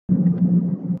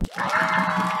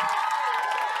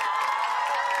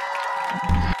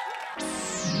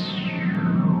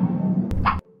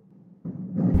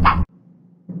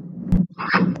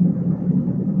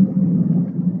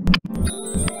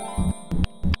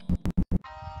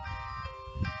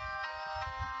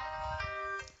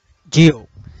ஜியோ.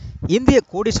 இந்திய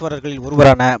கோடீஸ்வரர்களில்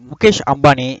ஒருவரான முகேஷ்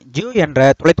அம்பானி ஜியோ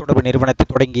என்ற தொலைத்தொடர்பு நிறுவனத்தை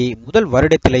தொடங்கி முதல்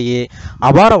வருடத்திலேயே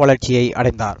அபார வளர்ச்சியை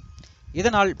அடைந்தார்.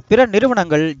 இதனால் பிற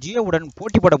நிறுவனங்கள் ஜியோவுடன்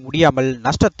போட்டியிட முடியாமல்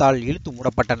நஷ்டத்தால் இழுத்து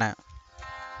மூடப்பட்டன.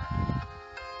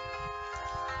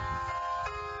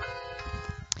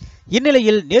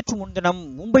 இந்நிலையில் நேற்று முன்தினம்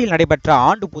மும்பையில் நடைபெற்ற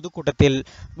ஆண்டு பொதுக்கூட்டத்தில்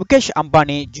முகேஷ்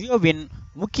அம்பானி ஜியோவின்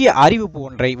முக்கிய அறிவிப்பு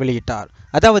ஒன்றை வெளியிட்டார்.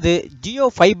 அதாவது,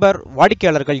 ஜியோ ஃபைபர்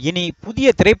வாடிக்கையாளர்கள் இனி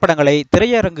புதிய திரைப்படங்களை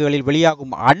திரையரங்குகளில்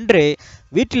வெளியாகும் அன்றே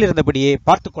வீட்டில் இருந்தபடியே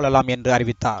பார்த்துக் கொள்ளலாம் என்று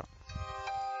அறிவித்தார்.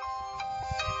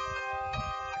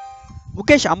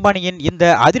 முகேஷ் அம்பானியின்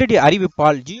இந்த அதிரடி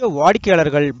அறிவிப்பால் ஜியோ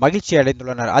வாடிக்கையாளர்கள் மகிழ்ச்சி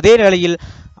அடைந்துள்ளனர். அதே வேளையில்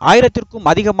 1000க்கும்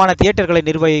அதிகமான தியேட்டர்களை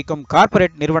நிர்வகிக்கும்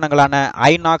கார்ப்பரேட் நிறுவனங்களான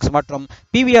ஐநாக்ஸ் மற்றும்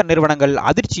பிவிஆர் நிறுவனங்கள்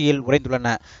அதிர்ச்சியில்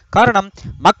உறைந்துள்ளன. காரணம்,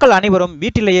 மக்கள் அனைவரும்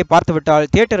வீட்டிலேயே பார்த்துவிட்டால்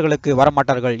தியேட்டர்களுக்கு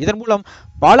வரமாட்டார்கள். இதன் மூலம்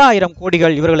பல ஆயிரம்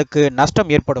கோடிகள் இவர்களுக்கு நஷ்டம்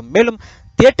ஏற்படும். மேலும்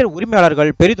தியேட்டர்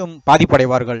உரிமையாளர்கள் பெரிதும்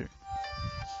பாதிப்படைவார்கள்.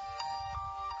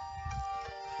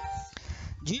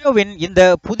 ஜியோவின்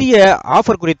இந்த புதிய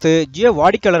ஆஃபர் குறித்து ஜியோ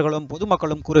வாடிக்கையாளர்களும்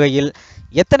பொதுமக்களும் கூறுகையில்,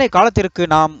 எத்தனை காலத்திற்கு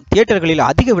நாம் தியேட்டர்களில்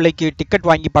அதிக விலைக்கு டிக்கெட்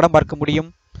வாங்கி படம் பார்க்க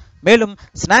முடியும்? மேலும்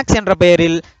ஸ்நாக்ஸ் என்ற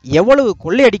பெயரில் எவ்வளவு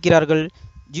கொள்ளையடிக்கிறார்கள்?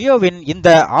 ஜியோவின்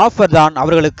இந்த ஆஃபர் தான்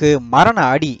அவர்களுக்கு மரண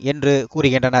அடி என்று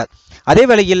கூறுகின்றனர்.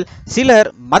 அதேவேளையில்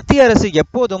சிலர் மத்திய அரசு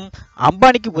எப்போதும்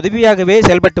அம்பானிக்கு உதவியாகவே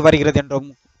செயல்பட்டு வருகிறது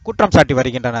என்றும் குற்றம் சாட்டி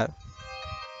வருகின்றனர்.